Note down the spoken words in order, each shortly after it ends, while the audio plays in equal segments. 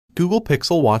Google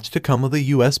Pixel Watch to come with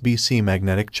a USB-C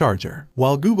magnetic charger.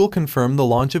 While Google confirmed the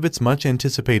launch of its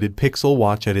much-anticipated Pixel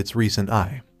Watch at its recent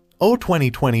I/O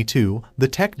 2022, the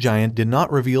tech giant did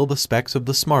not reveal the specs of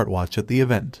the smartwatch at the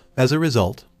event. As a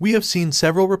result, we have seen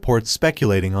several reports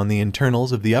speculating on the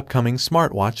internals of the upcoming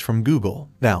smartwatch from Google.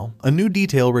 Now, a new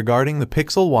detail regarding the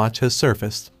Pixel Watch has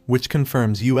surfaced, which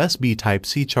confirms USB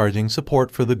Type-C charging support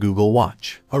for the Google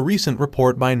Watch. A recent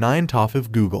report by 9to5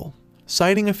 of Google,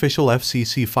 citing official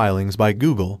FCC filings by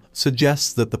Google,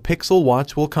 suggests that the Pixel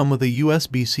Watch will come with a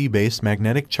USB-C-based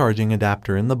magnetic charging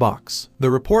adapter in the box. The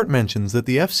report mentions that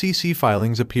the FCC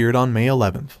filings appeared on May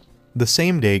 11th, the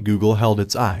same day Google held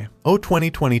its I/O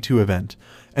 2022 event,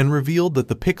 and revealed that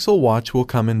the Pixel Watch will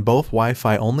come in both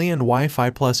Wi-Fi only and Wi-Fi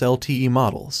plus LTE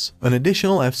models. An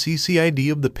additional FCC ID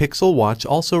of the Pixel Watch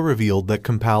also revealed that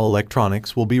Compal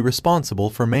Electronics will be responsible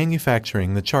for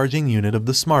manufacturing the charging unit of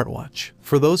the smartwatch.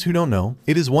 For those who don't know,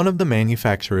 it is one of the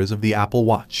manufacturers of the Apple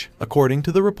Watch. According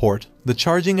to the report, the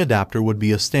charging adapter would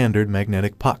be a standard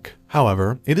magnetic puck.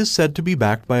 However, it is said to be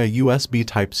backed by a USB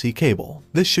Type-C cable.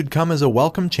 This should come as a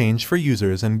welcome change for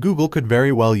users, and Google could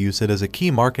very well use it as a key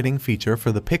marketing feature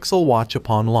for the Pixel Watch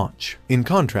upon launch. In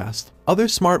contrast, other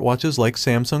smartwatches like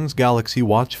Samsung's Galaxy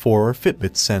Watch 4 or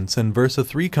Fitbit's Sense and Versa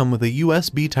 3 come with a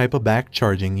USB Type-A-back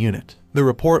charging unit. The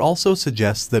report also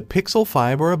suggests that Pixel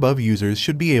 5 or above users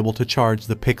should be able to charge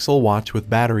the Pixel Watch with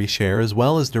battery share as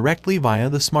well as directly via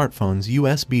the smartphone's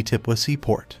USB Type-C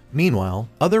port. Meanwhile,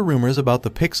 other rumors about the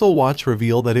Pixel Watch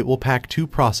reveal that it will pack 2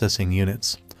 processing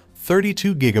units,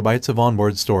 32 GB of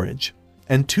onboard storage,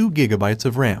 and 2 GB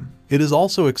of RAM. It is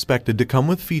also expected to come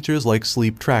with features like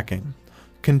sleep tracking,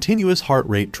 continuous heart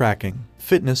rate tracking,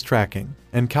 fitness tracking,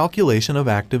 and calculation of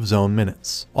active zone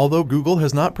minutes. Although Google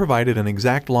has not provided an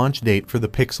exact launch date for the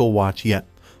Pixel Watch yet,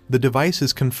 the device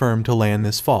is confirmed to land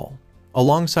this fall,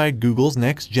 alongside Google's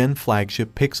next-gen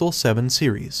flagship Pixel 7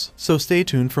 series. So stay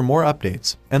tuned for more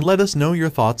updates, and let us know your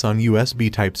thoughts on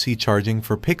USB Type-C charging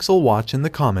for Pixel Watch in the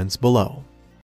comments below.